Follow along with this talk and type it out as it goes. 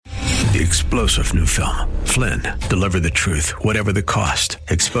The explosive new film, Flynn, deliver the truth, whatever the cost,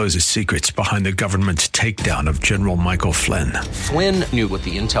 exposes secrets behind the government's takedown of General Michael Flynn. Flynn knew what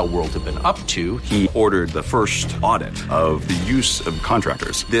the intel world had been up to. He ordered the first audit of the use of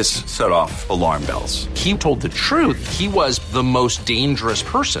contractors. This set off alarm bells. He told the truth. He was the most dangerous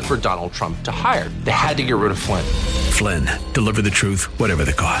person for Donald Trump to hire. They had to get rid of Flynn. Flynn, deliver the truth, whatever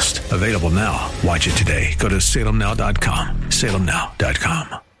the cost. Available now. Watch it today. Go to salemnow.com.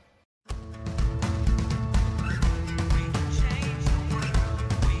 salemnow.com.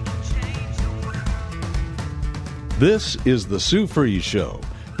 This is the Sue Fries Show,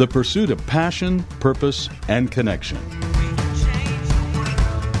 the pursuit of passion, purpose, and connection.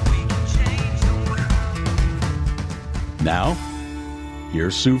 Now,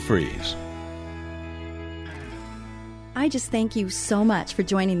 here's Sue Fries. I just thank you so much for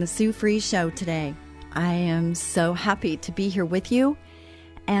joining the Sue Fries Show today. I am so happy to be here with you.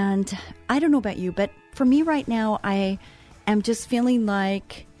 And I don't know about you, but for me right now, I am just feeling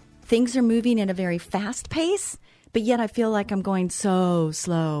like things are moving at a very fast pace. But yet I feel like I'm going so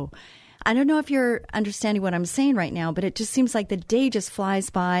slow. I don't know if you're understanding what I'm saying right now, but it just seems like the day just flies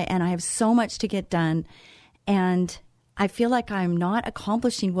by and I have so much to get done. And I feel like I'm not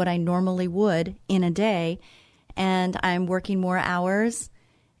accomplishing what I normally would in a day. And I'm working more hours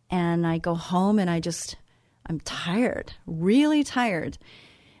and I go home and I'm tired, really tired.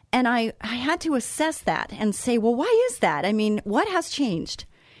 And I had to assess that and say, well, why is that? I mean, what has changed?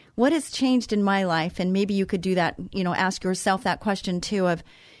 What has changed in my life? And maybe you could do that, ask yourself that question too of,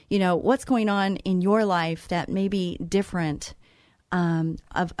 what's going on in your life that may be different?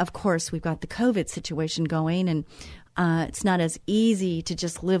 Of course, we've got the COVID situation going and it's not as easy to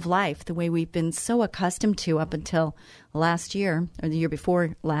just live life the way we've been so accustomed to up until last year or the year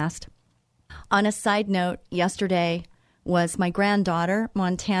before last. On a side note, yesterday was my granddaughter,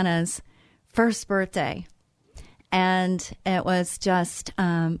 Montana's, first birthday. And it was just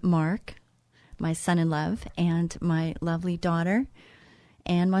Mark, my son-in-law, and my lovely daughter,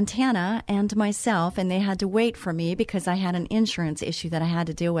 and Montana, and myself. And they had to wait for me because I had an insurance issue that I had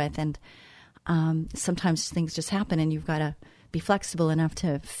to deal with. And sometimes things just happen, and you've got to be flexible enough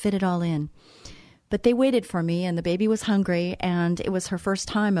to fit it all in. But they waited for me, and the baby was hungry, and it was her first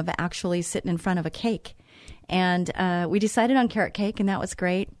time of actually sitting in front of a cake. And we decided on carrot cake, and that was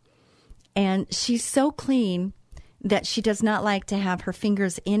great. And she's so clean that she does not like to have her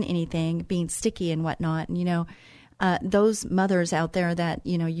fingers in anything, being sticky and whatnot. And, those mothers out there that,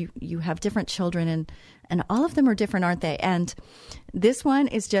 you have different children and all of them are different, aren't they? And this one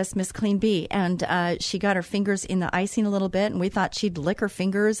is just Miss Clean Bee. And she got her fingers in the icing a little bit and we thought she'd lick her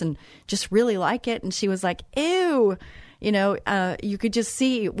fingers and just really like it. And she was like, ew. You could just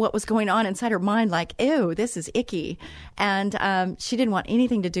see what was going on inside her mind, like, ew, this is icky. And she didn't want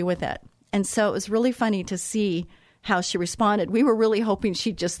anything to do with it. And so it was really funny to see how she responded. We were really hoping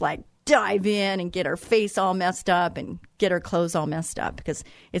she'd just dive in and get her face all messed up and get her clothes all messed up because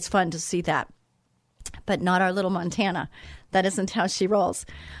it's fun to see that. But not our little Montana. That isn't how she rolls.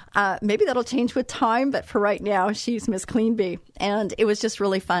 Maybe that'll change with time, but for right now, she's Miss Clean Bee. And it was just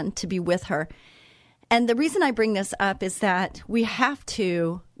really fun to be with her. And the reason I bring this up is that we have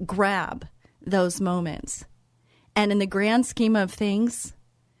to grab those moments. And in the grand scheme of things,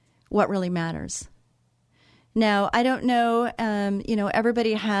 what really matters? Now, I don't know,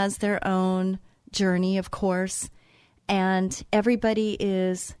 everybody has their own journey, of course, and everybody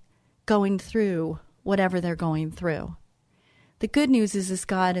is going through whatever they're going through. The good news is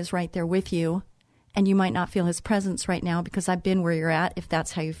God is right there with you, and you might not feel his presence right now because I've been where you're at, if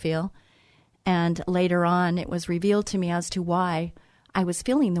that's how you feel. And later on, it was revealed to me as to why I was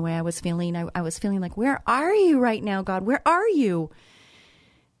feeling the way I was feeling. I was feeling like, where are you right now, God? Where are you?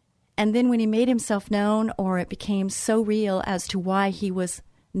 And then when he made himself known, or it became so real as to why he was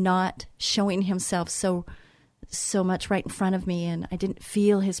not showing himself so much right in front of me, and I didn't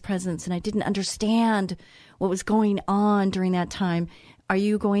feel his presence, and I didn't understand what was going on during that time. Are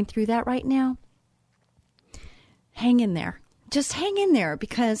you going through that right now? Hang in there. Just hang in there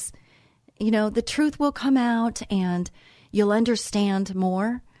because, the truth will come out and you'll understand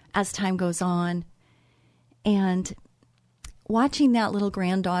more as time goes on. And watching that little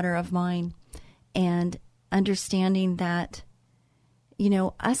granddaughter of mine and understanding that,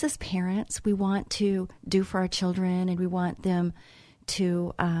 us as parents, we want to do for our children and we want them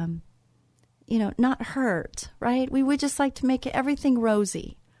to, not hurt, right? We would just like to make everything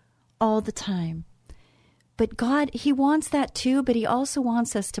rosy all the time. But God, he wants that too, but he also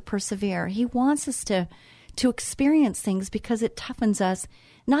wants us to persevere. He wants us to experience things because it toughens us,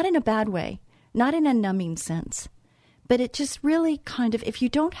 not in a bad way, not in a numbing sense, But it just really kind of, if you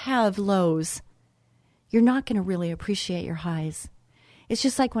don't have lows, you're not going to really appreciate your highs. It's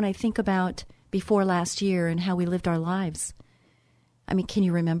just like when I think about before last year and how we lived our lives. I mean, can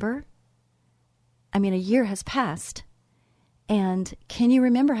you remember? I mean, a year has passed. And can you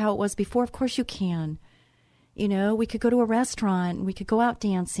remember how it was before? Of course you can. You know, we could go to a restaurant, we could go out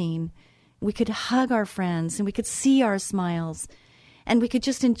dancing, we could hug our friends, and we could see our smiles, and we could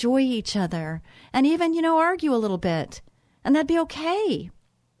just enjoy each other, and even, you know, argue a little bit, and that'd be okay.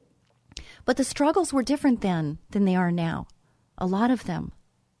 But the struggles were different then than they are now, a lot of them.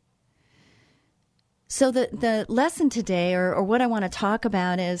 So the lesson today, or what I want to talk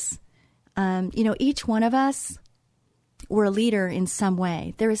about is, you know, each one of us, we're a leader in some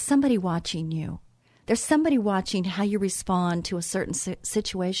way. There is somebody watching you. There's somebody watching how you respond to a certain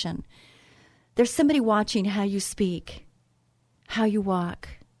situation. There's somebody watching how you speak, how you walk,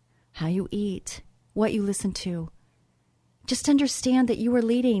 how you eat, what you listen to. Just understand that you are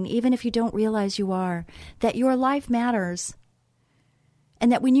leading, even if you don't realize you are, that your life matters,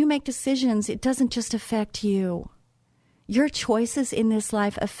 and that when you make decisions, it doesn't just affect you. Your choices in this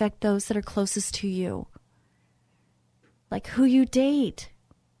life affect those that are closest to you. Like who you date,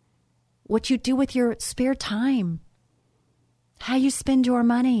 what you do with your spare time, how you spend your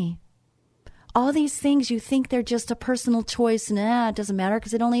money. All these things, you think they're just a personal choice, and it doesn't matter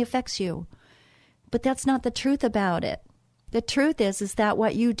because it only affects you. But that's not the truth about it. The truth is that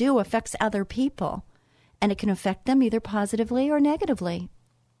what you do affects other people, and it can affect them either positively or negatively.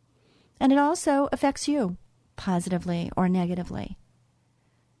 And it also affects you positively or negatively.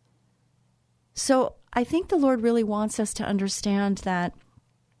 So I think the Lord really wants us to understand that,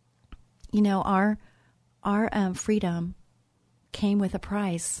 you know, our freedom came with a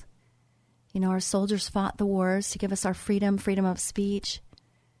price. You know, our soldiers fought the wars to give us our freedom of speech,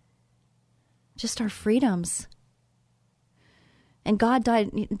 just our freedoms. And God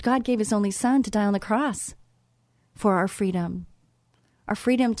gave his only son to die on the cross for our freedom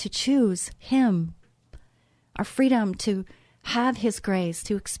to choose him, our freedom to have his grace,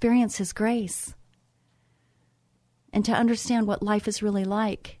 to experience his grace, and to understand what life is really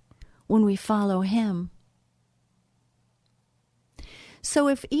like when we follow him. So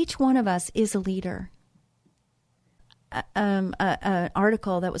if each one of us is a leader, an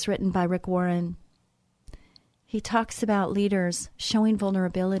article that was written by Rick Warren, he talks about leaders showing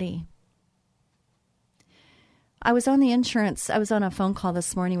vulnerability. I was on a phone call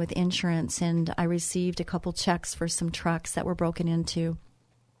this morning with insurance, and I received a couple checks for some trucks that were broken into.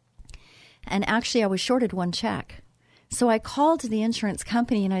 And actually, I was shorted one check. So I called to the insurance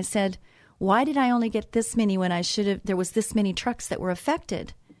company and I said, why did I only get this many when there was this many trucks that were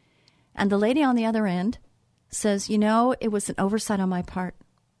affected? And the lady on the other end says, you know, it was an oversight on my part.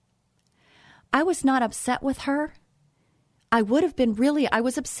 I was not upset with her. I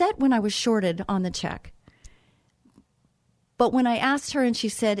was upset when I was shorted on the check. But when I asked her and she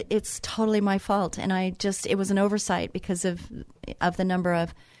said, it's totally my fault, and it was an oversight because of the number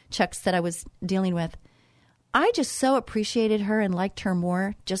of checks that I was dealing with. I just so appreciated her and liked her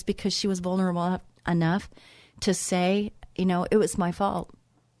more just because she was vulnerable enough to say, you know, it was my fault.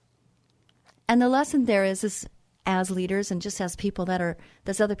 And the lesson there is as leaders and just as people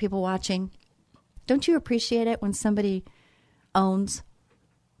there's other people watching, don't you appreciate it when somebody owns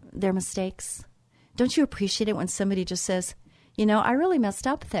their mistakes? Don't you appreciate it when somebody just says, you know, I really messed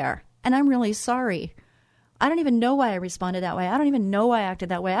up there, and I'm really sorry. I don't even know why I responded that way. I don't even know why I acted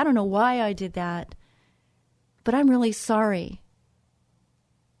that way. I don't know why I did that. But I'm really sorry.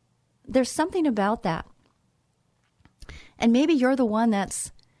 There's something about that. And maybe you're the one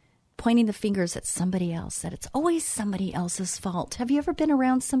that's pointing the fingers at somebody else, that it's always somebody else's fault. Have you ever been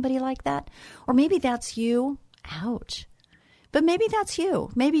around somebody like that? Or maybe that's you. Ouch. But maybe that's you.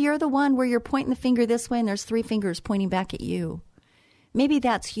 Maybe you're the one where you're pointing the finger this way and there's 3 fingers pointing back at you. Maybe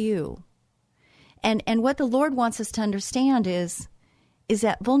that's you. And what the Lord wants us to understand is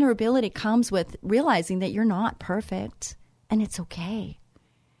that vulnerability comes with realizing that you're not perfect and it's okay.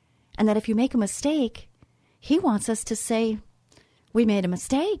 And that if you make a mistake, he wants us to say, we made a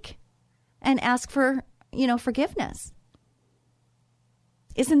mistake, and ask for, you know, forgiveness.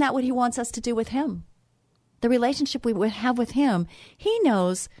 Isn't that what he wants us to do with him? The relationship we would have with him, he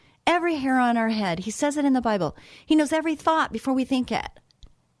knows every hair on our head. He says it in the Bible. He knows every thought before we think it.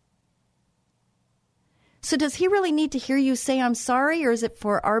 So does he really need to hear you say, I'm sorry, or is it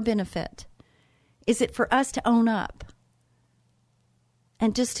for our benefit? Is it for us to own up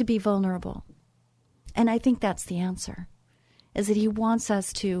and just to be vulnerable? And I think that's the answer, is that he wants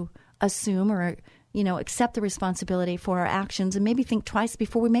us to assume or accept the responsibility for our actions and maybe think twice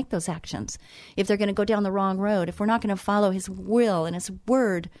before we make those actions. If they're going to go down the wrong road, if we're not going to follow his will and his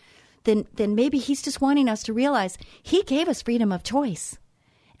word, then maybe he's just wanting us to realize he gave us freedom of choice.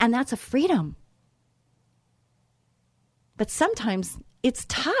 And that's a freedom. But sometimes it's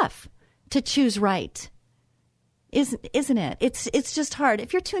tough to choose right. Isn't it? It's just hard.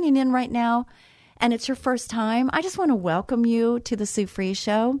 If you're tuning in right now and it's your first time, I just want to welcome you to the Sue Fries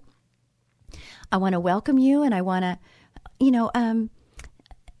Show. I want to welcome you, and I want to,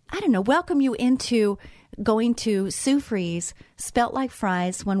 welcome you into going to Sue Fries, spelt like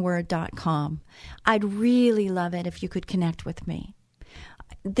fries, oneword.com. I'd really love it if you could connect with me.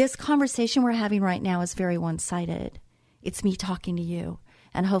 This conversation we're having right now is very one-sided. It's me talking to you,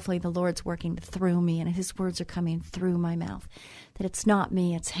 and hopefully the Lord's working through me, and his words are coming through my mouth, that it's not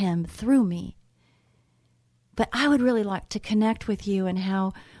me, it's him through me. But I would really like to connect with you, and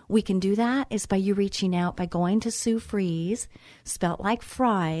how we can do that is by you reaching out by going to Sue Fries, spelt like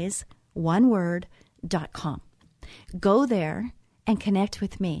fries, oneword.com. Go there and connect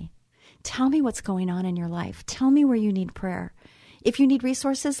with me. Tell me what's going on in your life. Tell me where you need prayer. If you need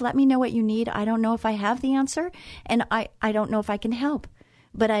resources, let me know what you need. I don't know if I have the answer, and I don't know if I can help.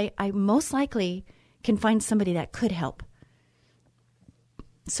 But I most likely can find somebody that could help.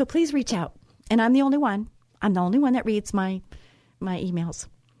 So please reach out. And I'm the only one. I'm the only one that reads my emails.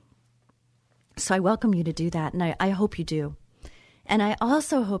 So I welcome you to do that, and I hope you do. And I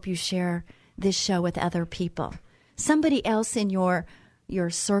also hope you share this show with other people. Somebody else in your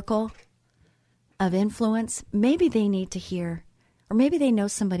circle of influence, maybe they need to hear, or maybe they know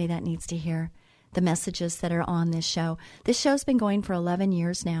somebody that needs to hear the messages that are on this show. This show's been going for 11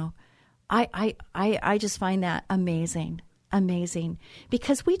 years now. I just find that amazing,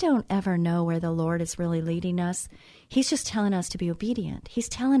 because we don't ever know where the Lord is really leading us. He's just telling us to be obedient. He's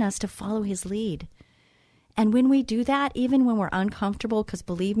telling us to follow his lead. And when we do that, even when we're uncomfortable, because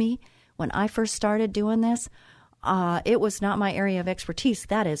believe me, when I first started doing this, it was not my area of expertise.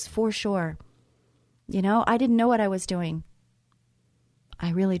 That is for sure. I didn't know what I was doing.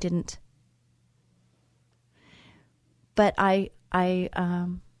 I really didn't. But I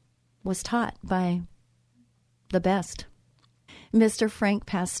was taught by the best. Mr. Frank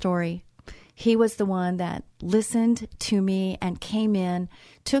Pastore, he was the one that listened to me and came in,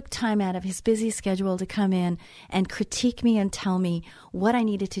 took time out of his busy schedule to come in and critique me and tell me what I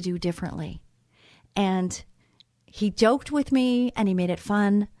needed to do differently. And he joked with me and he made it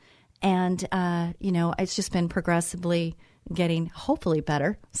fun. And, it's just been progressively getting hopefully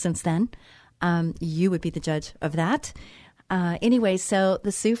better since then. You would be the judge of that. Anyway, so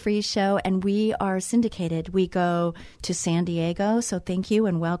the Sue Fries Show, and we are syndicated. We go to San Diego, so thank you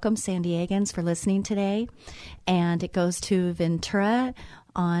and welcome, San Diegans, for listening today. And it goes to Ventura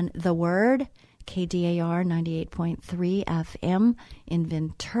on The Word, KDAR 98.3 FM in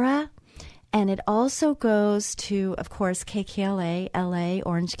Ventura. And it also goes to, of course, KKLA, LA,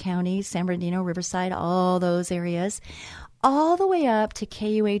 Orange County, San Bernardino, Riverside, all those areas, all the way up to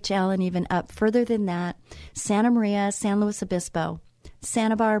KUHL, and even up further than that, Santa Maria, San Luis Obispo,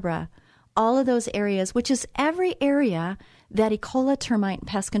 Santa Barbara, all of those areas, which is every area that Ecola Termite and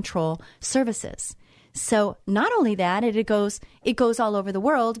Pest Control services. So not only that, it goes all over the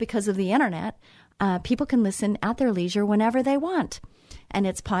world because of the internet. People can listen at their leisure whenever they want. And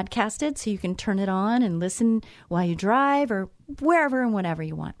it's podcasted, so you can turn it on and listen while you drive or wherever and whenever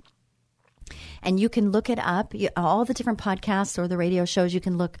you want. And you can look it up. All the different podcasts or the radio shows you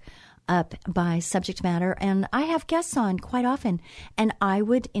can look up by subject matter. And I have guests on quite often. And I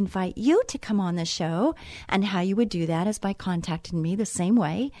would invite you to come on the show. And how you would do that is by contacting me the same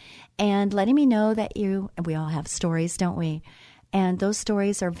way and letting me know that we all have stories, don't we? And those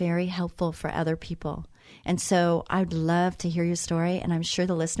stories are very helpful for other people. And so I'd love to hear your story, and I'm sure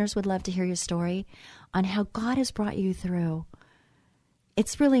the listeners would love to hear your story on how God has brought you through.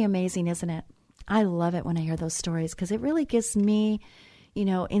 It's really amazing, isn't it? I love it when I hear those stories because it really gives me,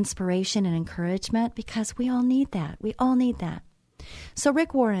 inspiration and encouragement, because we all need that. We all need that. So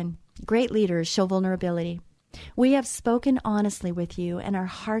Rick Warren, great leaders show vulnerability. We have spoken honestly with you, and our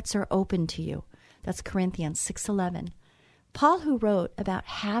hearts are open to you. That's Corinthians 6:11. Paul, who wrote about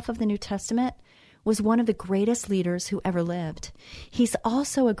half of the New Testament, was one of the greatest leaders who ever lived. He's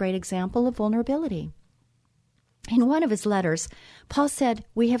also a great example of vulnerability. In one of his letters, Paul said,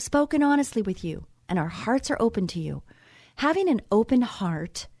 "We have spoken honestly with you, and our hearts are open to you." Having an open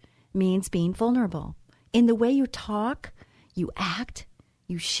heart means being vulnerable. In the way you talk, you act,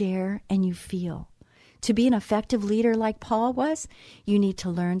 you share, and you feel. To be an effective leader like Paul was, you need to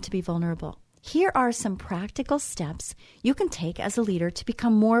learn to be vulnerable. Here are some practical steps you can take as a leader to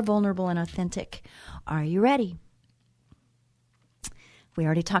become more vulnerable and authentic. Are you ready? We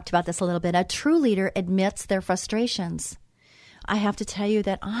already talked about this a little bit. A true leader admits their frustrations. I have to tell you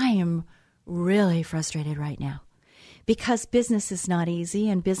that I am really frustrated right now because business is not easy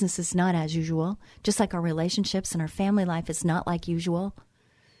and business is not as usual, just like our relationships and our family life is not like usual.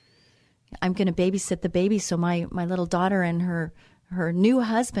 I'm going to babysit the baby so my little daughter and her new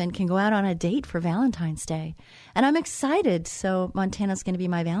husband can go out on a date for Valentine's Day. And I'm excited. So Montana's going to be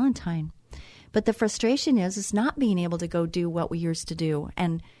my Valentine. But the frustration is not being able to go do what we used to do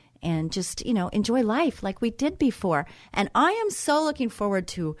and just, enjoy life like we did before. And I am so looking forward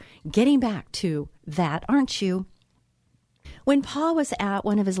to getting back to that, aren't you? When Paul was at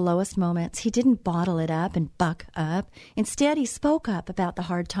one of his lowest moments, he didn't bottle it up and buck up. Instead, he spoke up about the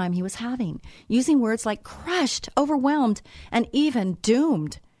hard time he was having, using words like crushed, overwhelmed, and even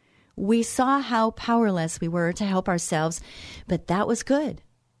doomed. We saw how powerless we were to help ourselves, but that was good.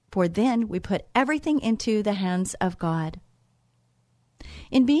 For then we put everything into the hands of God.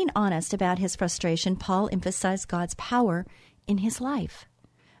 In being honest about his frustration, Paul emphasized God's power in his life.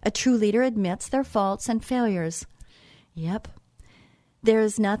 A true leader admits their faults and failures. Yep. There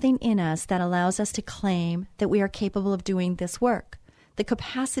is nothing in us that allows us to claim that we are capable of doing this work. The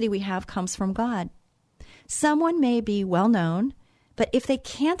capacity we have comes from God. Someone may be well known, but if they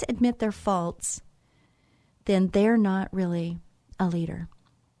can't admit their faults, then they're not really a leader.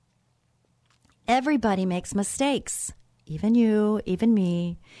 Everybody makes mistakes. Even you, even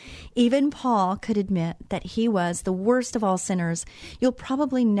me. Even Paul could admit that he was the worst of all sinners. You'll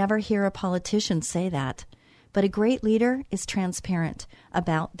probably never hear a politician say that. But a great leader is transparent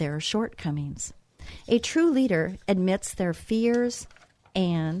about their shortcomings. A true leader admits their fears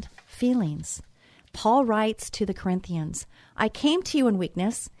and feelings. Paul writes to the Corinthians, I came to you in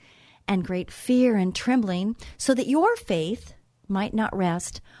weakness and great fear and trembling, so that your faith might not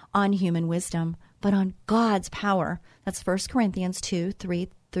rest on human wisdom, but on God's power. That's 1 Corinthians 2, 3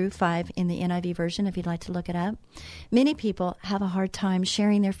 through 5 in the NIV version, if you'd like to look it up. Many people have a hard time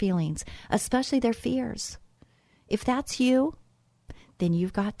sharing their feelings, especially their fears. If that's you, then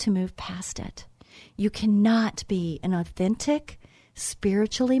you've got to move past it. You cannot be an authentic,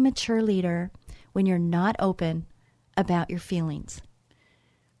 spiritually mature leader when you're not open about your feelings.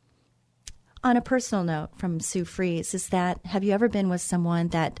 On a personal note from Sue Fries is that, have you ever been with someone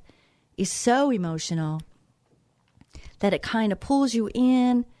that is so emotional that it kind of pulls you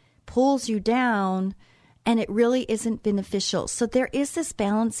in, pulls you down, and it really isn't beneficial? So there is this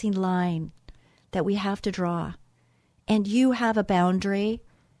balancing line that we have to draw. And you have a boundary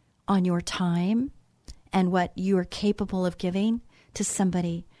on your time and what you are capable of giving to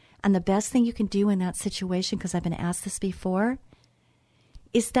somebody. And the best thing you can do in that situation, because I've been asked this before,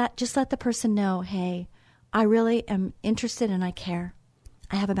 is that just let the person know, hey, I really am interested and I care.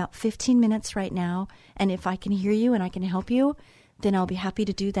 I have about 15 minutes right now, and if I can hear you and I can help you, then I'll be happy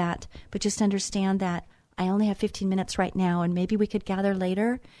to do that. But just understand that I only have 15 minutes right now, and maybe we could gather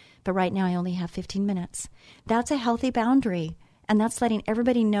later, but right now I only have 15 minutes. That's a healthy boundary, and that's letting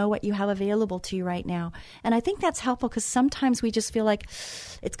everybody know what you have available to you right now. And I think that's helpful because sometimes we just feel like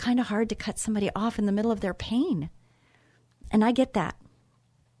it's kind of hard to cut somebody off in the middle of their pain. And I get that.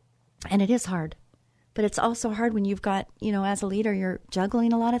 And it is hard. But it's also hard when you've got, as a leader, you're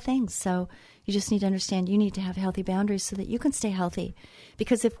juggling a lot of things. So you just need to understand you need to have healthy boundaries so that you can stay healthy.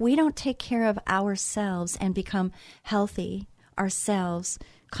 Because if we don't take care of ourselves and become healthy ourselves,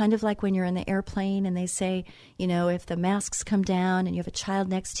 kind of like when you're in the airplane and they say, if the masks come down and you have a child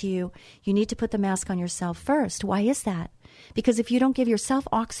next to you, you need to put the mask on yourself first. Why is that? Because if you don't give yourself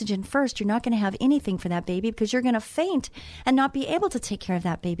oxygen first, you're not going to have anything for that baby because you're going to faint and not be able to take care of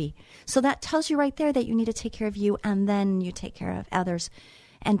that baby. So that tells you right there that you need to take care of you and then you take care of others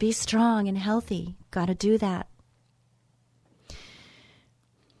and be strong and healthy. Got to do that.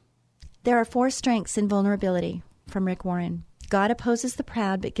 There are 4 strengths in vulnerability from Rick Warren. God opposes the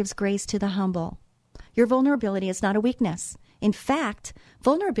proud but gives grace to the humble. Your vulnerability is not a weakness. In fact,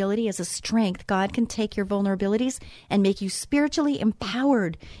 vulnerability is a strength. God can take your vulnerabilities and make you spiritually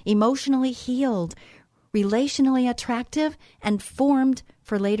empowered, emotionally healed, relationally attractive, and formed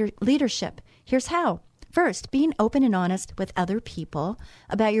for later leadership. Here's how. First, being open and honest with other people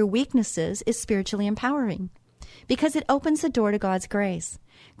about your weaknesses is spiritually empowering because it opens the door to God's grace.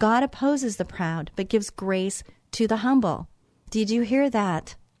 God opposes the proud but gives grace to the humble. Did you hear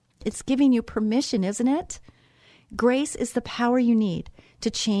that? It's giving you permission, isn't it? Grace is the power you need to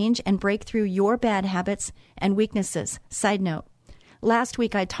change and break through your bad habits and weaknesses. Side note, last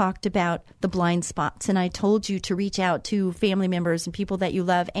week I talked about the blind spots, and I told you to reach out to family members and people that you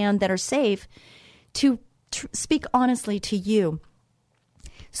love and that are safe to speak honestly to you.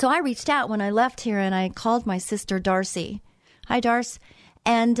 So I reached out when I left here, and I called my sister Darcy. Hi, Darcy.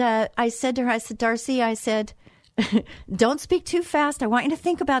 And I said to her, Darcy, don't speak too fast. I want you to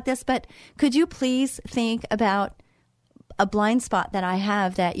think about this, but could you please think about a blind spot that I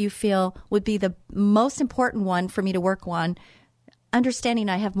have that you feel would be the most important one for me to work on, understanding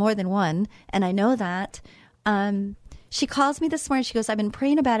I have more than one, and I know that. She calls me this morning. She goes, I've been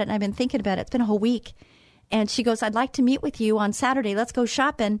praying about it, and I've been thinking about it. It's been a whole week. And she goes, I'd like to meet with you on Saturday. Let's go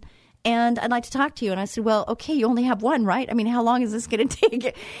shopping. And I'd like to talk to you. And I said, well, okay, you only have one, right? I mean, how long is this going to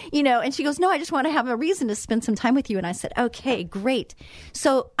take? And she goes, no, I just want to have a reason to spend some time with you. And I said, okay, great.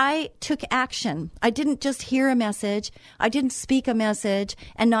 So I took action. I didn't just hear a message. I didn't speak a message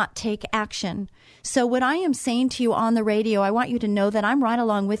and not take action. So what I am saying to you on the radio, I want you to know that I'm right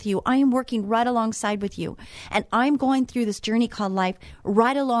along with you. I am working right alongside with you. And I'm going through this journey called life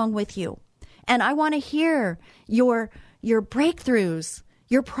right along with you. And I want to hear your breakthroughs,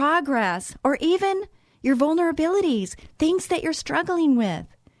 your progress, or even your vulnerabilities, things that you're struggling with.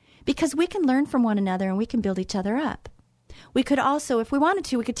 Because we can learn from one another and we can build each other up. We could also, if we wanted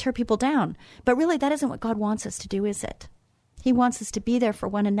to, we could tear people down. But really, that isn't what God wants us to do, is it? He wants us to be there for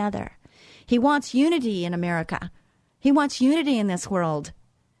one another. He wants unity in America. He wants unity in this world.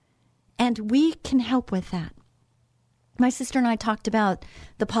 And we can help with that. My sister and I talked about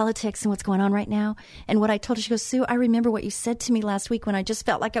the politics and what's going on right now. And what I told her, she goes, Sue, I remember what you said to me last week when I just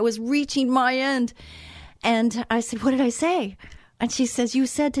felt like I was reaching my end. And I said, what did I say? And she says, you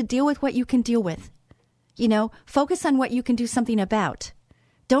said to deal with what you can deal with. Focus on what you can do something about.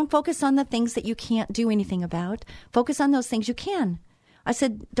 Don't focus on the things that you can't do anything about. Focus on those things you can. I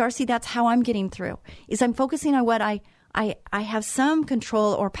said, Darcy, that's how I'm getting through, is I'm focusing on what I have some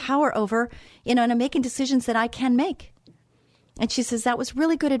control or power over, and I'm making decisions that I can make. And she says, that was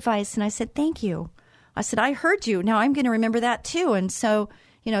really good advice. And I said, thank you. I said, I heard you. Now I'm going to remember that too. And so,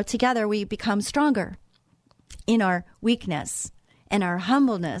 together we become stronger in our weakness and our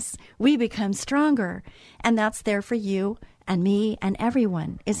humbleness. We become stronger. And that's there for you and me and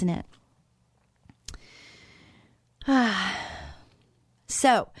everyone, isn't it?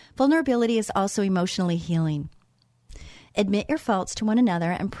 So, vulnerability is also emotionally healing. Admit your faults to one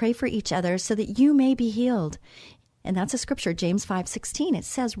another and pray for each other so that you may be healed. And that's a scripture, James 5:16. It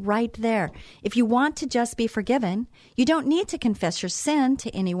says right there, if you want to just be forgiven, you don't need to confess your sin to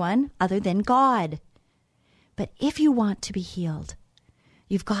anyone other than God. But if you want to be healed,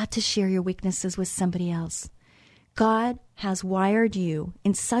 you've got to share your weaknesses with somebody else. God has wired you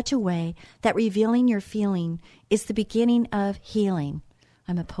in such a way that revealing your feeling is the beginning of healing.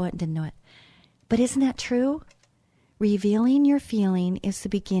 I'm a poet and didn't know it. But isn't that true? Revealing your feeling is the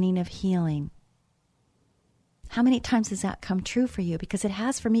beginning of healing. How many times has that come true for you? Because it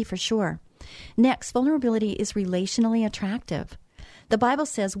has for me, for sure. Next, vulnerability is relationally attractive. The Bible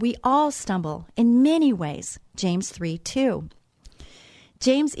says we all stumble in many ways, James 3:2.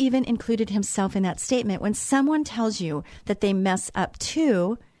 James even included himself in that statement. When someone tells you that they mess up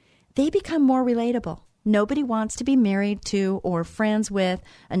too, they become more relatable. Nobody wants to be married to or friends with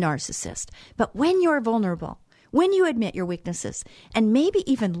a narcissist. But when you're vulnerable, when you admit your weaknesses, and maybe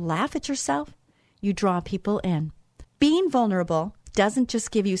even laugh at yourself, you draw people in. Being vulnerable doesn't just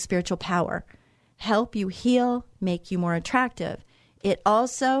give you spiritual power, help you heal, make you more attractive. It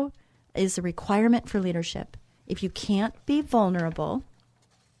also is a requirement for leadership. If you can't be vulnerable,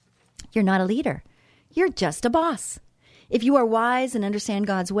 you're not a leader. You're just a boss. If you are wise and understand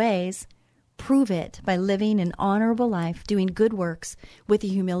God's ways, prove it by living an honorable life, doing good works with the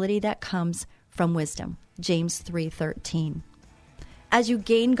humility that comes from wisdom. James 3:13. As you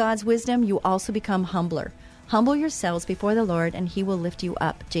gain God's wisdom, you also become humbler. Humble yourselves before the Lord, and he will lift you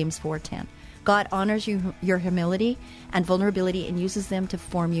up. James 4:10. God honors your humility and vulnerability and uses them to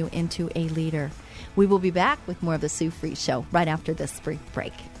form you into a leader. We will be back with more of the Sue Fries Show right after this brief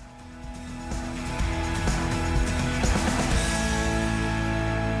break.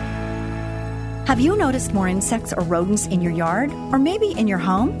 Have you noticed more insects or rodents in your yard, or maybe in your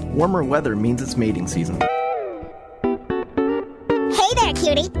home? Warmer weather means it's mating season. Hey there,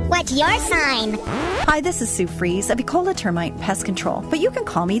 cutie. What's your sign? Hi, this is Sue Fries of Ecola Termite Pest Control, but you can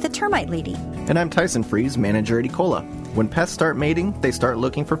call me the Termite Lady. And I'm Tyson Fries, manager at Ecola. When pests start mating, they start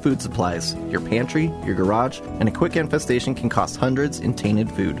looking for food supplies. Your pantry, your garage, and a quick infestation can cost hundreds in tainted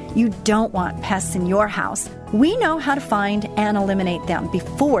food. You don't want pests in your house. We know how to find and eliminate them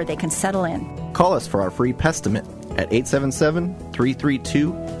before they can settle in. Call us for our free Pestimate at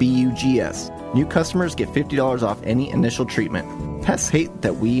 877-332-BUGS. New customers get $50 off any initial treatment. Pests hate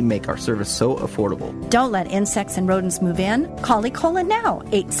that we make our service so affordable. Don't let insects and rodents move in. Call Ecola now,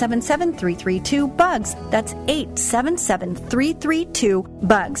 877-332-BUGS. That's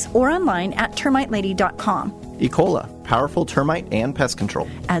 877-332-BUGS, or online at termitelady.com. Ecola, powerful termite and pest control.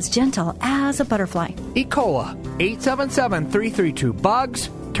 As gentle as a butterfly. Ecola, 877-332-BUGS,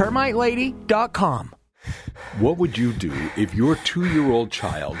 termitelady.com. What would you do if your 2-year-old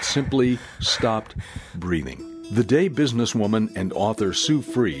child simply stopped breathing? The day businesswoman and author Sue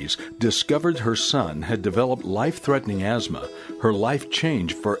Fries discovered her son had developed life-threatening asthma, her life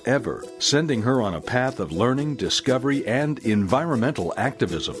changed forever, sending her on a path of learning, discovery, and environmental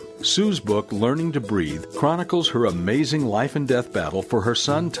activism. Sue's book, Learning to Breathe, chronicles her amazing life and death battle for her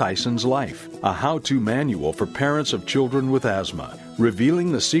son Tyson's life, a how-to manual for parents of children with asthma,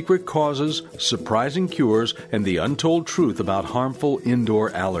 revealing the secret causes, surprising cures, and the untold truth about harmful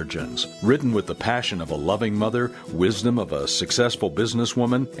indoor allergens. Written with the passion of a loving mother, wisdom of a successful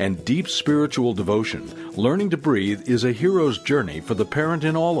businesswoman, and deep spiritual devotion, Learning to Breathe is a hero's journey for the parent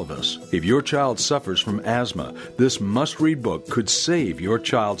in all of us. If your child suffers from asthma, this must-read book could save your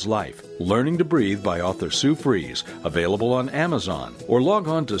child's life. Learning to Breathe by author Sue Fries, available on Amazon, or log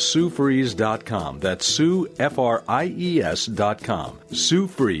on to SueFries.com. That's Sue, Fries.com.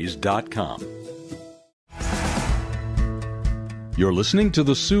 SueFries.com. You're listening to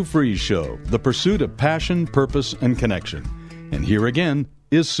The Sue Fries Show, the pursuit of passion, purpose, and connection. And here again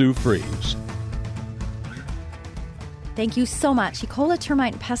is Sue Fries. Thank you so much, Ecola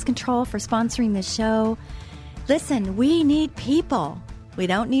Termite and Pest Control, for sponsoring this show. Listen, we need people. We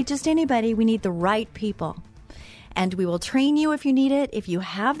don't need just anybody. We need the right people. And we will train you if you need it. If you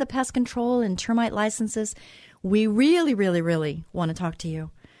have the pest control and termite licenses, we really, really, really want to talk to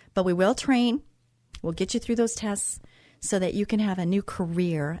you. But we will train. We'll get you through those tests so that you can have a new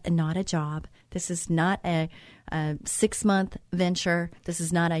career and not a job. This is not a 6-month venture. This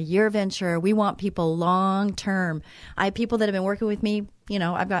is not a year venture. We want people long term. I have people that have been working with me. You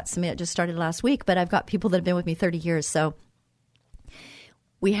know, I've got some that just started last week, but I've got people that have been with me 30 years. So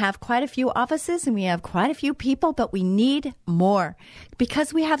we have quite a few offices and we have quite a few people, but we need more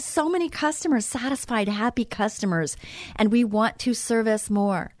because we have so many customers, satisfied, happy customers, and we want to service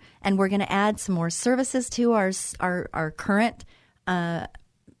more. And we're going to add some more services to our current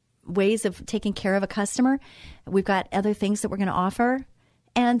ways of taking care of a customer. We've got other things that we're going to offer.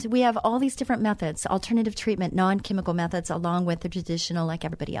 And we have all these different methods, alternative treatment, non-chemical methods, along with the traditional like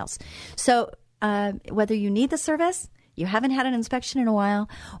everybody else. So whether you need the service, you haven't had an inspection in a while,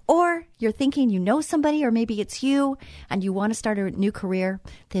 or you're thinking you know somebody, or maybe it's you and you want to start a new career,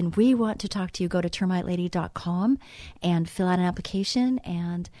 then we want to talk to you. Go to termitelady.com and fill out an application,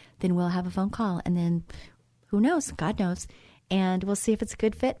 and then we'll have a phone call. And then who knows? God knows. And we'll see if it's a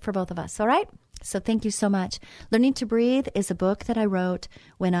good fit for both of us. All right? So thank you so much. Learning to Breathe is a book that I wrote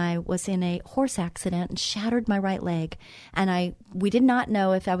when I was in a horse accident and shattered my right leg. And we did not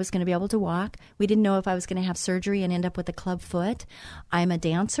know if I was going to be able to walk. We didn't know if I was going to have surgery and end up with a club foot. I'm a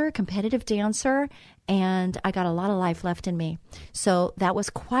dancer, competitive dancer, and I got a lot of life left in me. So that was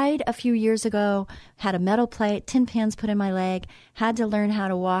quite a few years ago. Had a metal plate, 10 pins put in my leg, had to learn how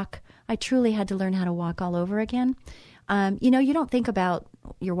to walk. I truly had to learn how to walk all over again. You don't think about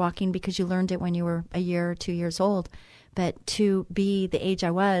your walking because you learned it when you were a year or 2 years old, but to be the age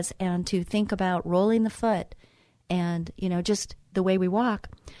I was and to think about rolling the foot and, just the way we walk,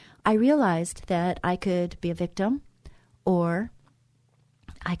 I realized that I could be a victim or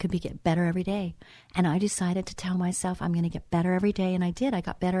I could get better every day. And I decided to tell myself I'm going to get better every day, and I did. I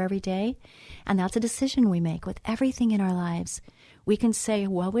got better every day, and that's a decision we make with everything in our lives. We can say,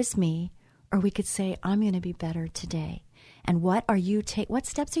 woe is me, or we could say, I'm going to be better today. And what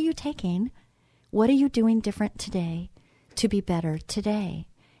steps are you taking? What are you doing different today to be better today?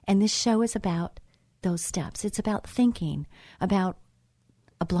 And this show is about those steps. It's about thinking about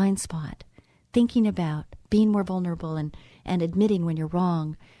a blind spot, thinking about being more vulnerable and admitting when you're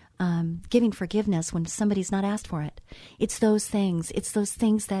wrong, giving forgiveness when somebody's not asked for it. It's those things. It's those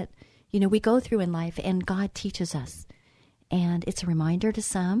things that, we go through in life and God teaches us. And it's a reminder to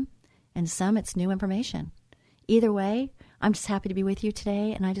some, and some it's new information. Either way, I'm just happy to be with you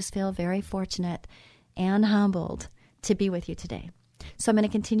today, and I just feel very fortunate and humbled to be with you today. So I'm going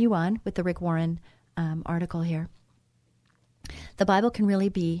to continue on with the Rick Warren article here. The Bible can really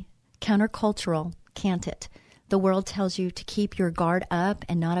be countercultural, can't it? The world tells you to keep your guard up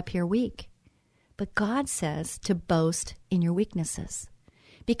and not appear weak. But God says to boast in your weaknesses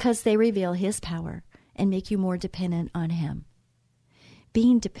because they reveal His power and make you more dependent on Him.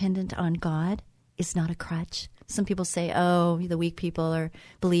 Being dependent on God is not a crutch. Some people say, the weak people are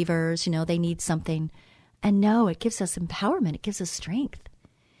believers, they need something. And no, it gives us empowerment. It gives us strength.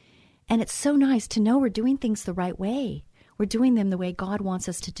 And it's so nice to know we're doing things the right way. We're doing them the way God wants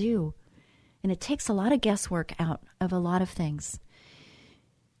us to do. And it takes a lot of guesswork out of a lot of things.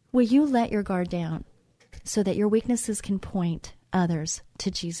 Will you let your guard down so that your weaknesses can point others to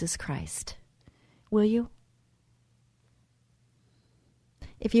Jesus Christ? Will you?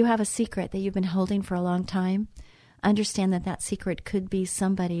 If you have a secret that you've been holding for a long time, understand that that secret could be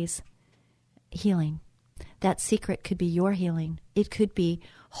somebody's healing. That secret could be your healing. It could be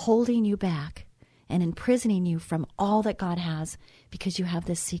holding you back and imprisoning you from all that God has because you have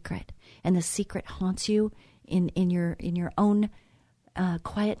this secret. And the secret haunts you in your own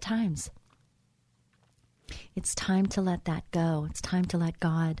quiet times. It's time to let that go. It's time to let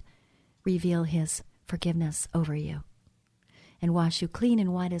God reveal his forgiveness over you and wash you clean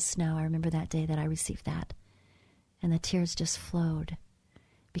and white as snow. I remember that day that I received that. And the tears just flowed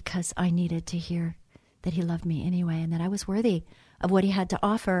because I needed to hear that he loved me anyway and that I was worthy of what he had to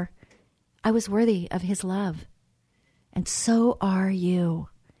offer. I was worthy of his love. And so are you.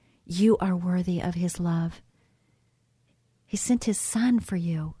 You are worthy of his love. He sent his son for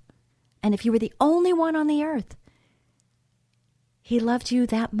you. And if you were the only one on the earth, he loved you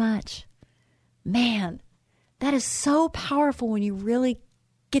that much. Man, that is so powerful when you really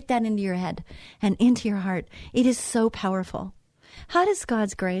get that into your head and into your heart. It is so powerful. How does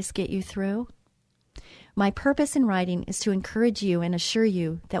God's grace get you through? My purpose in writing is to encourage you and assure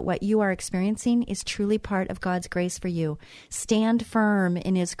you that what you are experiencing is truly part of God's grace for you. Stand firm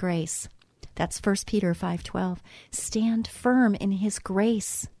in his grace. That's 1 Peter 5:12. Stand firm in his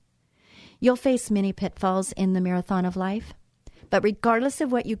grace. You'll face many pitfalls in the marathon of life, but regardless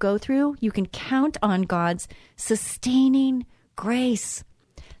of what you go through, you can count on God's sustaining grace.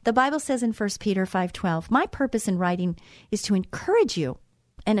 The Bible says in 1 Peter 5:12, my purpose in writing is to encourage you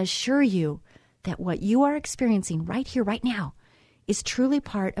and assure you that what you are experiencing right here, right now, is truly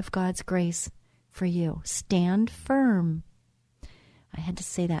part of God's grace for you. Stand firm. I had to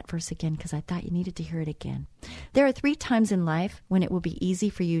say that verse again because I thought you needed to hear it again. There are 3 times in life when it will be easy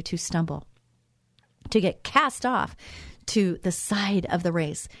for you to stumble, to get cast off to the side of the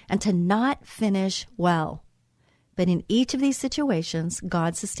race, and to not finish well. But in each of these situations,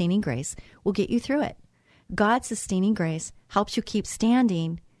 God's sustaining grace will get you through it. God's sustaining grace helps you keep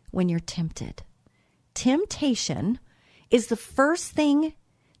standing when you're tempted. Temptation is the first thing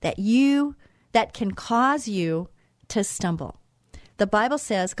that can cause you to stumble. The Bible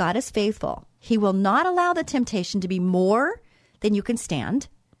says God is faithful. He will not allow the temptation to be more than you can stand.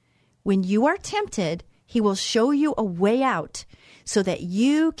 When you are tempted, he will show you a way out so that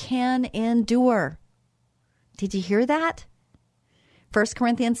you can endure. Did you hear that? 1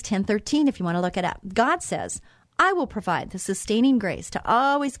 Corinthians 10:13, if you want to look it up. God says, I will provide the sustaining grace to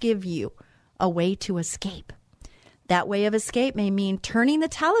always give you a way to escape. That way of escape may mean turning the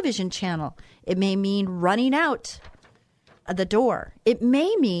television channel. It may mean running out the door. It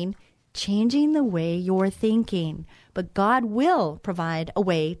may mean changing the way you're thinking. But God will provide a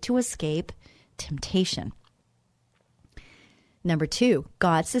way to escape temptation. Number 2,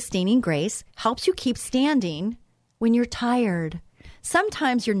 God's sustaining grace helps you keep standing when you're tired.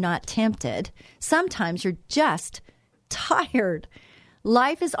 Sometimes you're not tempted. Sometimes you're just tired.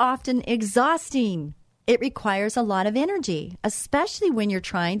 Life is often exhausting. It requires a lot of energy, especially when you're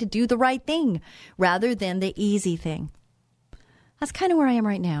trying to do the right thing rather than the easy thing. That's kind of where I am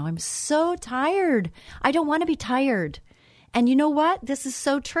right now. I'm so tired. I don't want to be tired. And you know what? This is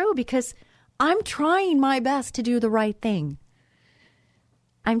so true because I'm trying my best to do the right thing.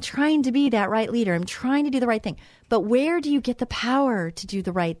 I'm trying to be that right leader. I'm trying to do the right thing. But where do you get the power to do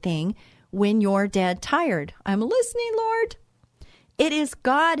the right thing when you're dead tired? I'm listening, Lord. It is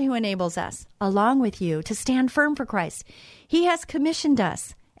God who enables us, along with you, to stand firm for Christ. He has commissioned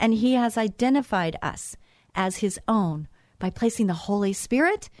us, and he has identified us as his own by placing the Holy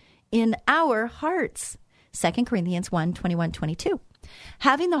Spirit in our hearts. 2 Corinthians 1:21-22.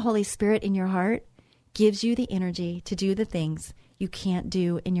 Having the Holy Spirit in your heart gives you the energy to do the things you can't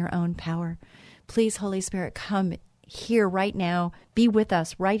do in your own power. Please, Holy Spirit, come here right now. Be with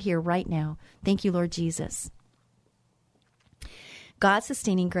us right here, right now. Thank you, Lord Jesus. God's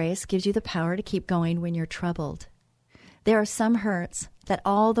sustaining grace gives you the power to keep going when you're troubled. There are some hurts that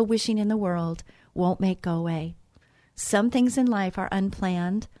all the wishing in the world won't make go away. Some things in life are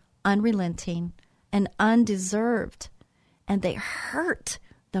unplanned, unrelenting, and undeserved, and they hurt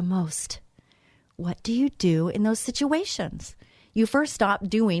the most. What do you do in those situations? You first stop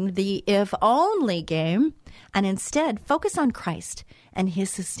doing the if only game and instead focus on Christ and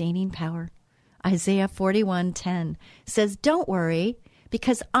his sustaining power. Isaiah 41:10 says, don't worry,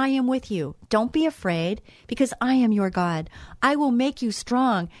 because I am with you. Don't be afraid, because I am your God. I will make you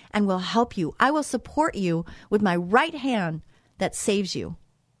strong and will help you. I will support you with my right hand that saves you.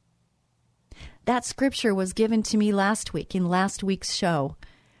 That scripture was given to me last week in last week's show,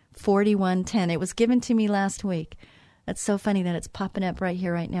 41:10. It was given to me last week. That's so funny that it's popping up right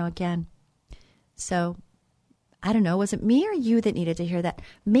here, right now again. So, I don't know, was it me or you that needed to hear that?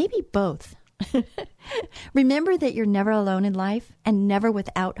 Maybe both. Remember that you're never alone in life and never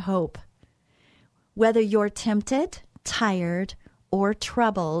without hope. Whether you're tempted, tired, or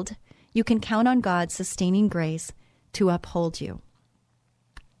troubled, you can count on God's sustaining grace to uphold you.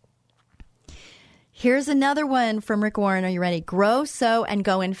 Here's another one from Rick Warren. Are you ready? Grow, sow, and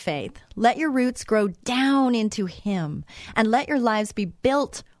go in faith. Let your roots grow down into Him, and let your lives be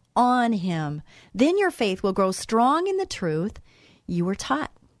built on Him. Then your faith will grow strong in the truth you were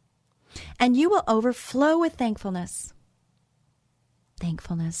taught, and you will overflow with thankfulness.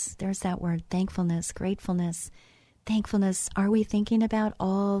 Thankfulness. There's that word. Thankfulness, gratefulness. Thankfulness. Are we thinking about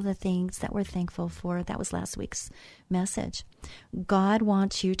all the things that we're thankful for? That was last week's message. God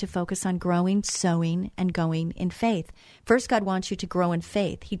wants you to focus on growing, sowing, and going in faith. First, God wants you to grow in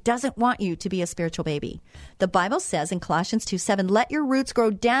faith. He doesn't want you to be a spiritual baby. The Bible says in Colossians 2:7, let your roots grow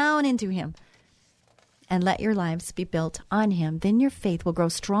down into Him and let your lives be built on Him. Then your faith will grow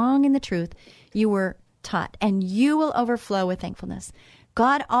strong in the truth you were taught, and you will overflow with thankfulness.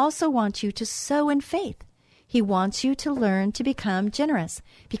 God also wants you to sow in faith. He wants you to learn to become generous,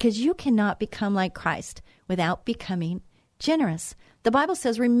 because you cannot become like Christ without becoming generous. The Bible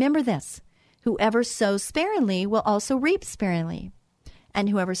says, remember this, whoever sows sparingly will also reap sparingly, and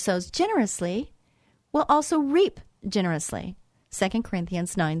whoever sows generously will also reap generously. 2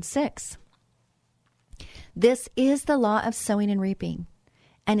 Corinthians 9:6. This is the law of sowing and reaping,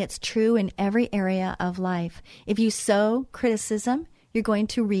 and it's true in every area of life. If you sow criticism, you're going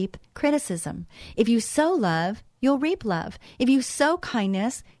to reap criticism. If you sow love, you'll reap love. If you sow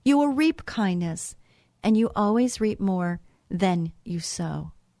kindness, you will reap kindness. And you always reap more than you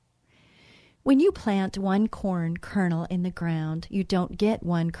sow. When you plant one corn kernel in the ground, you don't get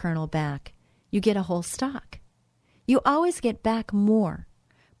one kernel back. You get a whole stalk. You always get back more,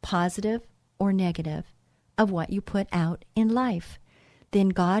 positive or negative, of what you put out in life. Then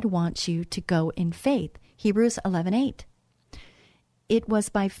God wants you to go in faith. Hebrews 11:8. It was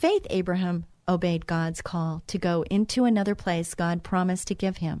by faith Abraham obeyed God's call to go into another place God promised to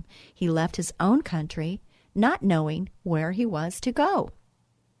give him. He left his own country, not knowing where he was to go.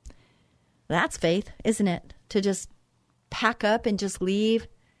 That's faith, isn't it? To just pack up and just leave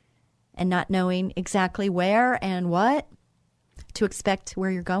and not knowing exactly where and what to expect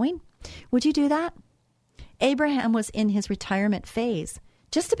where you're going. Would you do that? Abraham was in his retirement phase,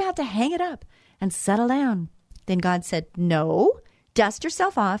 just about to hang it up and settle down. Then God said, no, dust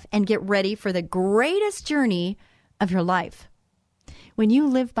yourself off and get ready for the greatest journey of your life. When you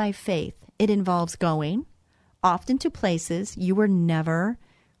live by faith, it involves going, often to places you were never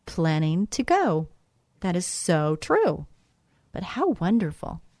planning to go. That is so true. But how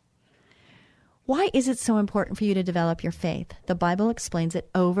wonderful. Why is it so important for you to develop your faith? The Bible explains it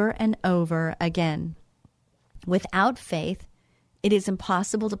over and over again. Without faith, it is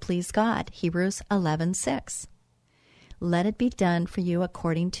impossible to please God. Hebrews 11:6. Let it be done for you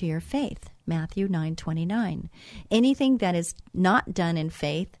according to your faith. Matthew 9:29. Anything that is not done in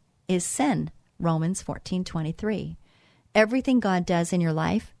faith is sin. Romans 14:23. Everything God does in your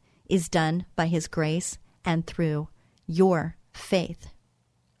life is done by His grace and through your faith.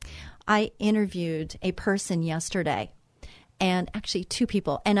 I interviewed a person yesterday, and actually two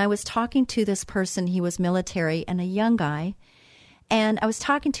people, and I was talking to this person. He was military and a young guy, and I was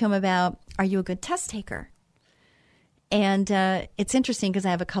talking to him about, are you a good test taker? And it's interesting because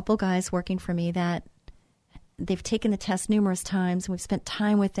I have a couple guys working for me that they've taken the test numerous times. We've spent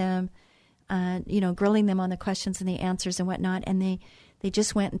time with them, grilling them on the questions and the answers and whatnot. And they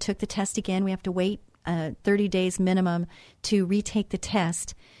just went and took the test again. We have to wait 30 days minimum to retake the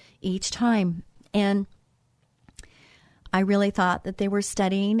test each time. And I really thought that they were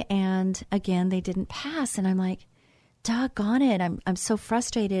studying, and again, they didn't pass. And I'm like, doggone it, I'm so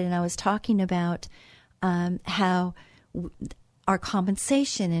frustrated. And I was talking about how our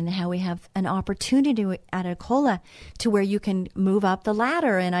compensation and how we have an opportunity at Ecola to where you can move up the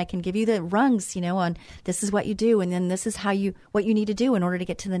ladder, and I can give you the rungs, on this is what you do, and then this is what you need to do in order to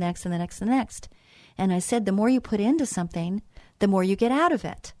get to the next and the next and the next. And I said, the more you put into something, the more you get out of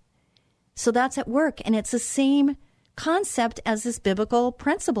it. So that's at work, and it's the same concept as this biblical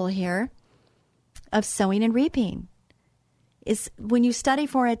principle here of sowing and reaping. Is when you study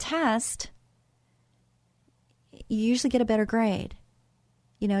for a test, you usually get a better grade.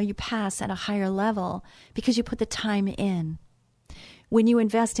 You pass at a higher level because you put the time in. When you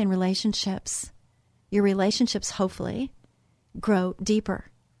invest in relationships, your relationships hopefully grow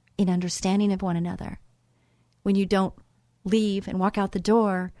deeper in understanding of one another. When you don't leave and walk out the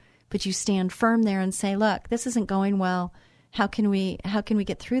door, but you stand firm there and say, look, this isn't going well. How can we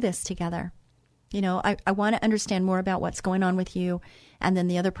get through this together? I want to understand more about what's going on with you. And then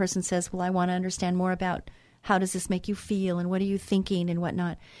the other person says, well, I want to understand more about how does this make you feel and what are you thinking and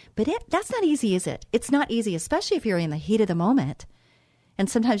whatnot. But that's not easy, is it? It's not easy, especially if you're in the heat of the moment. And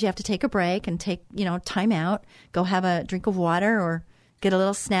sometimes you have to take a break and take, time out, go have a drink of water or get a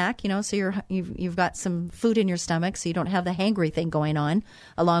little snack, so you've got some food in your stomach so you don't have the hangry thing going on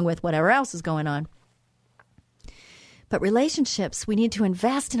along with whatever else is going on. But relationships, we need to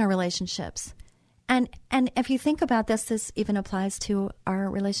invest in our relationships. And if you think about this even applies to our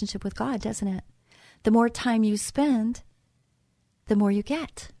relationship with God, doesn't it? The more time you spend, the more you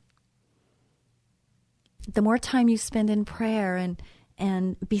get. The more time you spend in prayer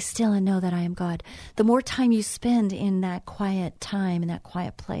and be still and know that I am God. The more time you spend in that quiet time, in that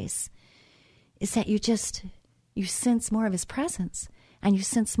quiet place, is that you sense more of his presence and you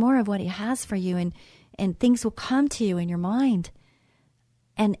sense more of what he has for you and things will come to you in your mind.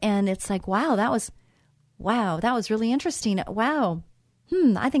 And it's like, wow, that was really interesting. Wow.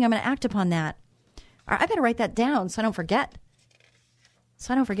 I think I'm going to act upon that. Or I better write that down so I don't forget.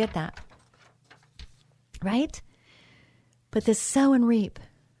 That. Right? But this sow and reap.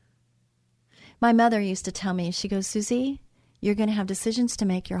 My mother used to tell me, she goes, Susie, you're going to have decisions to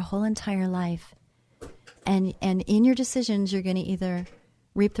make your whole entire life. And in your decisions, you're going to either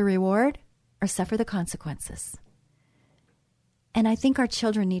reap the reward or suffer the consequences. And I think our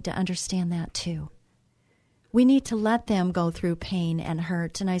children need to understand that too. We need to let them go through pain and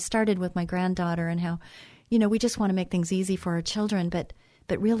hurt. And I started with my granddaughter and how, we just want to make things easy for our children. But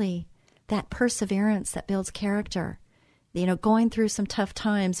really, that perseverance that builds character, going through some tough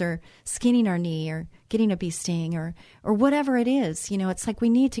times or skinning our knee or getting a bee sting or whatever it is, it's like we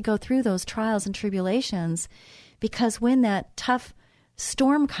need to go through those trials and tribulations because when that tough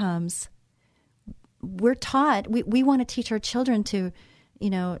storm comes, we're taught, we want to teach our children to,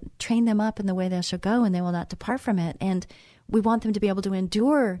 train them up in the way they shall go and they will not depart from it. And we want them to be able to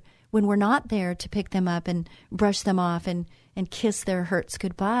endure when we're not there to pick them up and brush them off and kiss their hurts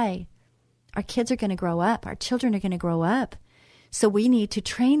goodbye. Our kids are going to grow up. Our children are going to grow up. So we need to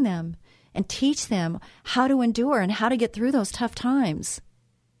train them and teach them how to endure and how to get through those tough times.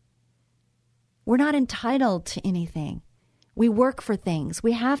 We're not entitled to anything. We work for things.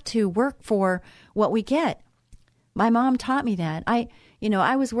 We have to work for what we get. My mom taught me that. I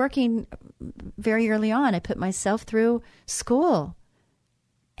was working very early on. I put myself through school.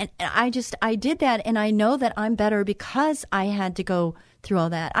 And I did that, and I know that I'm better because I had to go through all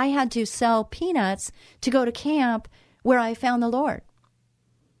that. I had to sell peanuts to go to camp where I found the Lord.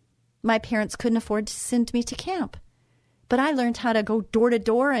 My parents couldn't afford to send me to camp. But I learned how to go door to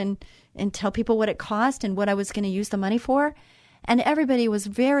door and tell people what it cost and what I was going to use the money for. And everybody was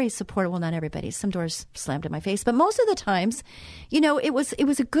very supportive. Well, not everybody. Some doors slammed in my face. But most of the times, it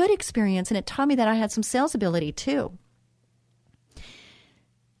was a good experience, and it taught me that I had some sales ability too.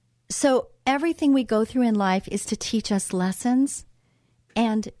 So everything we go through in life is to teach us lessons,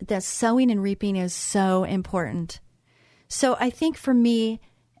 and the sowing and reaping is so important. So I think for me,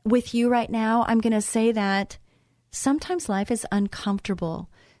 with you right now, I'm going to say that sometimes life is uncomfortable.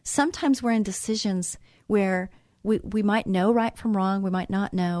 Sometimes we're in decisions where we might know right from wrong, we might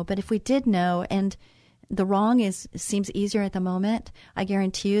not know. But if we did know and the wrong seems easier at the moment, I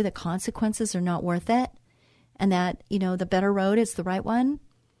guarantee you the consequences are not worth it. And that, the better road is the right one.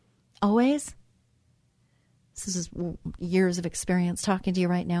 Always. This is years of experience talking to you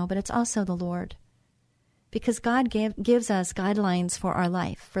right now, but it's also the Lord. Because God gives us guidelines for our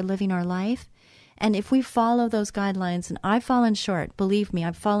life, for living our life. And if we follow those guidelines, and I've fallen short, believe me,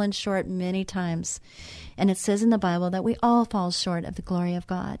 I've fallen short many times. And it says in the Bible that we all fall short of the glory of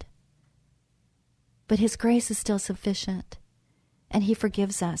God. But his grace is still sufficient, and he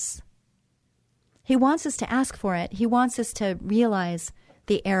forgives us. He wants us to ask for it. He wants us to realize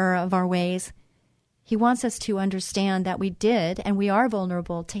the error of our ways. He wants us to understand that we did, and we are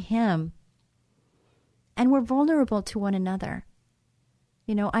vulnerable to him. And we're vulnerable to one another.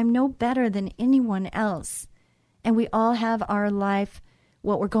 I'm no better than anyone else. And we all have our life,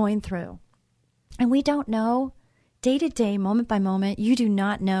 what we're going through. And we don't know, day to day, moment by moment, you do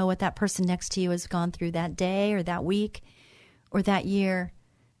not know what that person next to you has gone through that day or that week or that year.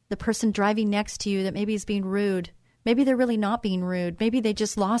 The person driving next to you that maybe is being rude. Maybe they're really not being rude. Maybe they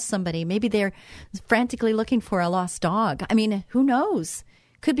just lost somebody. Maybe they're frantically looking for a lost dog. I mean, who knows?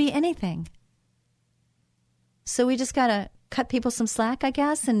 Could be anything. So we just got to cut people some slack, I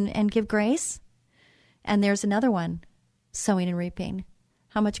guess, and give grace. And there's another one, sowing and reaping.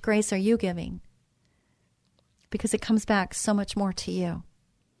 How much grace are you giving? Because it comes back so much more to you.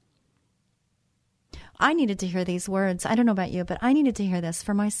 I needed to hear these words. I don't know about you, but I needed to hear this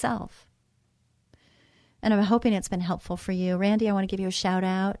for myself. And I'm hoping it's been helpful for you. Randy, I want to give you a shout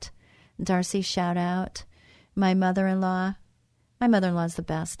out. Darcy, shout out. My mother-in-law. My mother-in-law is the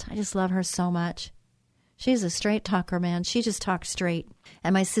best. I just love her so much. She's a straight talker, man. She just talks straight.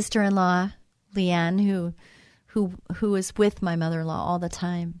 And my sister-in-law, Leanne, who is with my mother-in-law all the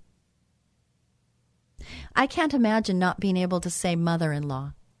time. I can't imagine not being able to say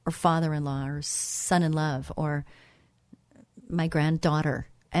mother-in-law or father-in-law or son-in-love or my granddaughter.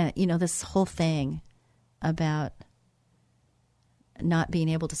 This whole thing about not being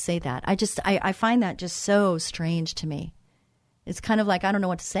able to say that. I find that just so strange to me. It's kind of like I don't know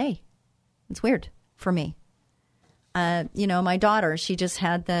what to say. It's weird for me. My daughter, she just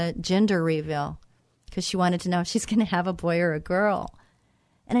had the gender reveal because she wanted to know if she's going to have a boy or a girl.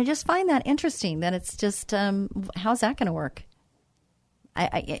 And I just find that interesting that it's just, how's that going to work?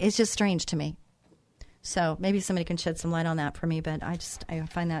 It's just strange to me. So maybe somebody can shed some light on that for me, but I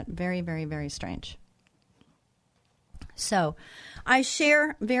find that very, very, very strange. So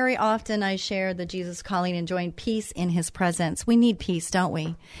very often I share the Jesus calling, enjoying peace in his presence. We need peace, don't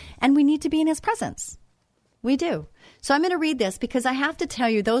we? And we need to be in his presence. We do. So I'm going to read this because I have to tell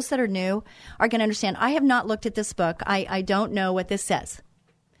you, those that are new are going to understand. I have not looked at this book. I don't know what this says.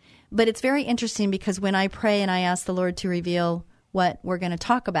 But it's very interesting because when I pray and I ask the Lord to reveal what we're going to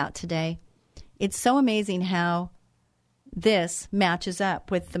talk about today, it's so amazing how this matches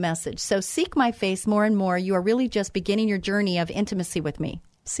up with the message. So seek my face more and more. You are really just beginning your journey of intimacy with me.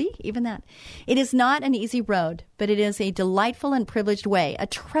 See, even that. It is not an easy road, but it is a delightful and privileged way, a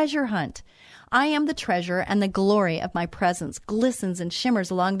treasure hunt. I am the treasure, and the glory of my presence glistens and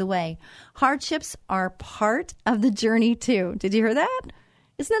shimmers along the way. Hardships are part of the journey, too. Did you hear that?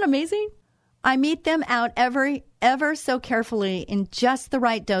 Isn't that amazing? I mete them out ever so carefully in just the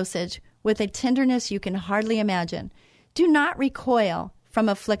right dosage, with a tenderness you can hardly imagine. Do not recoil from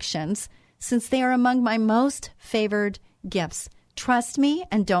afflictions, since they are among my most favored gifts. Trust me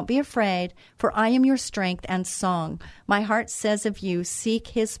and don't be afraid, for I am your strength and song. My heart says of you, seek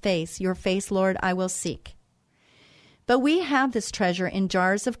his face. Your face, Lord, I will seek. But we have this treasure in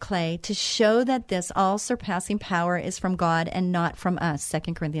jars of clay to show that this all-surpassing power is from God and not from us.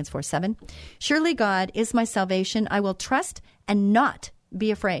 2 Corinthians 4:7. Surely God is my salvation. I will trust and not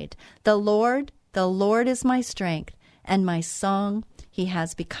be afraid. The Lord is my strength and my song. He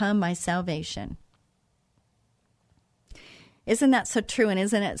has become my salvation. Isn't that so true? And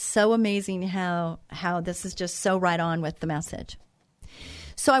isn't it so amazing how this is just so right on with the message?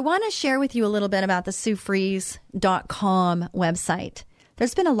 So I want to share with you a little bit about the SueFries.com website.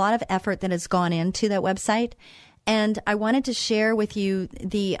 There's been a lot of effort that has gone into that website, and I wanted to share with you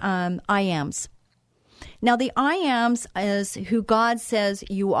the I ams. Now, the I ams is who God says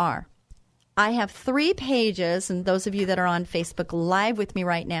you are. I have 3 pages, and those of you that are on Facebook Live with me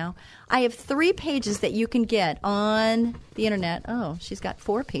right now, I have 3 pages that you can get on the internet. Oh, she's got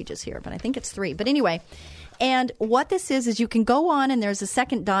 4 pages here, but I think it's 3. But anyway, and what this is you can go on and there's a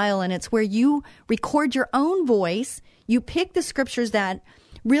second dial, and it's where you record your own voice. You pick the scriptures that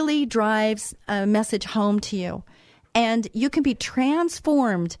really drives a message home to you. And you can be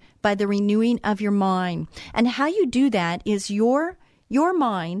transformed by the renewing of your mind. And how you do that is your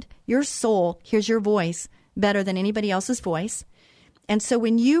mind, your soul hears your voice better than anybody else's voice. And so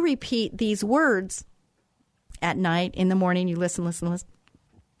when you repeat these words at night, in the morning, you listen,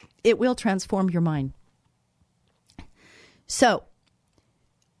 it will transform your mind. So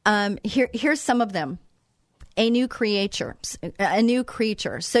here's some of them. A new creature.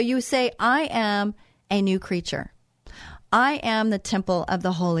 So you say, I am a new creature. I am the temple of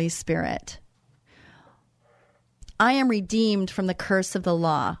the Holy Spirit. I am redeemed from the curse of the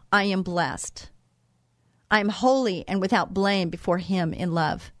law. I am blessed. I am holy and without blame before him in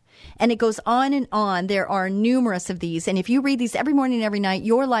love. And it goes on and on. There are numerous of these. And if you read these every morning and every night,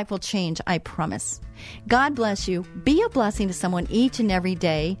 your life will change, I promise. God bless you. Be a blessing to someone each and every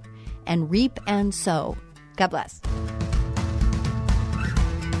day, and reap and sow. God bless.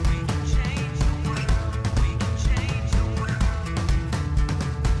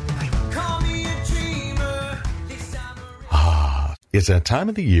 It's that time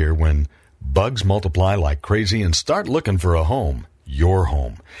of the year when bugs multiply like crazy and start looking for a home. Your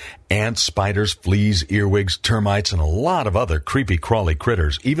home. Ants, spiders, fleas, earwigs, termites, and a lot of other creepy crawly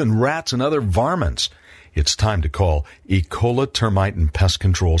critters, even rats and other varmints. It's time to call Ecola Termite and Pest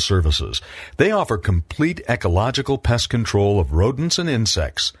Control Services. They offer complete ecological pest control of rodents and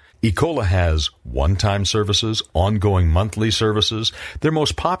insects. Ecola has one-time services, ongoing monthly services, their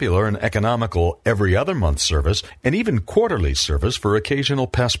most popular and economical every other month service, and even quarterly service for occasional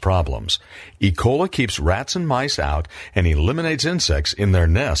pest problems. Ecola keeps rats and mice out and eliminates insects in their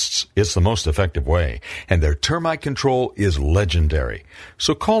nests. It's the most effective way, and their termite control is legendary.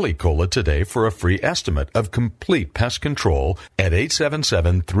 So call Ecola today for a free estimate of complete pest control at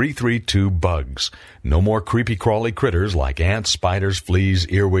 877-332-BUGS. No more creepy crawly critters like ants, spiders, fleas,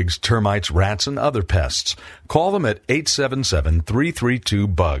 earwigs, termites, rats, and other pests. Call them at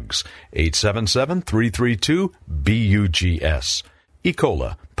 877-332-BUGS. 877-332-BUGS.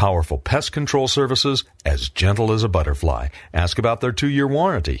 Ecola, powerful pest control services as gentle as a butterfly. Ask about their 2-year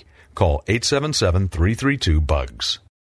warranty. Call 877-332-BUGS.